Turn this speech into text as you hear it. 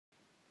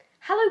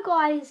Hello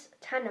guys,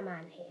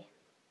 Tannerman here.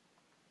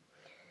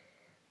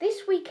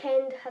 This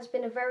weekend has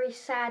been a very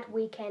sad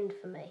weekend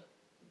for me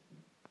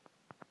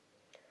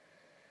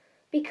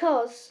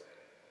because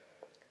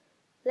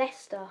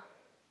Leicester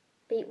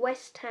beat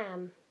West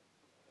Ham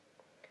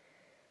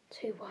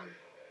 2-1.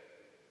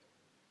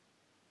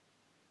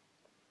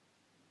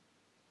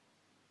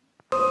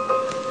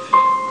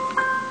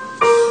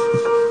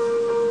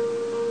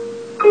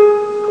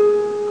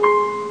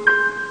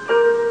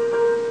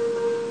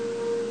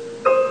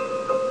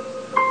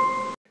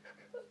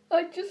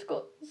 I just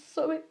got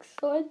so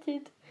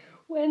excited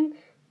when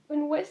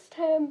West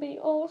Ham beat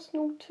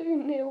Arsenal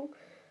 2-0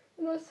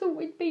 and I thought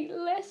we'd beat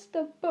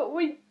Leicester, but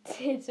we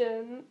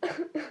didn't.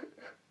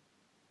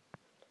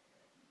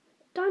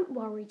 Don't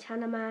worry,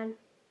 Tannerman.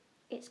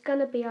 It's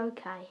gonna be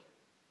okay.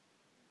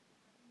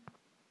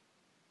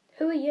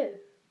 Who are you?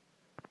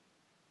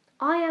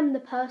 I am the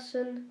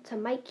person to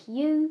make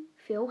you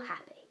feel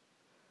happy.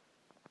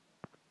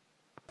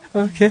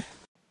 Okay.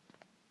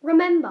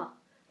 Remember,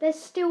 there's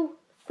still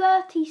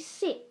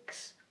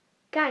 36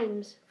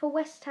 games for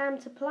West Ham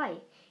to play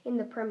in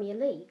the Premier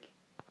League,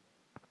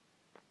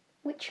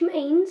 which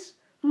means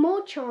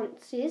more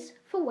chances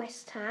for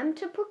West Ham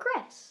to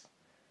progress.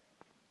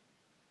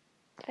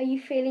 Are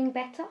you feeling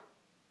better?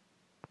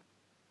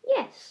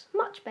 Yes,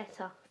 much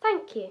better,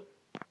 thank you.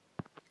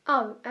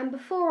 Oh, and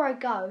before I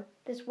go,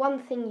 there's one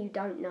thing you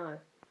don't know.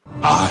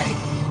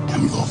 I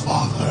am your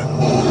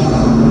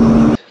father.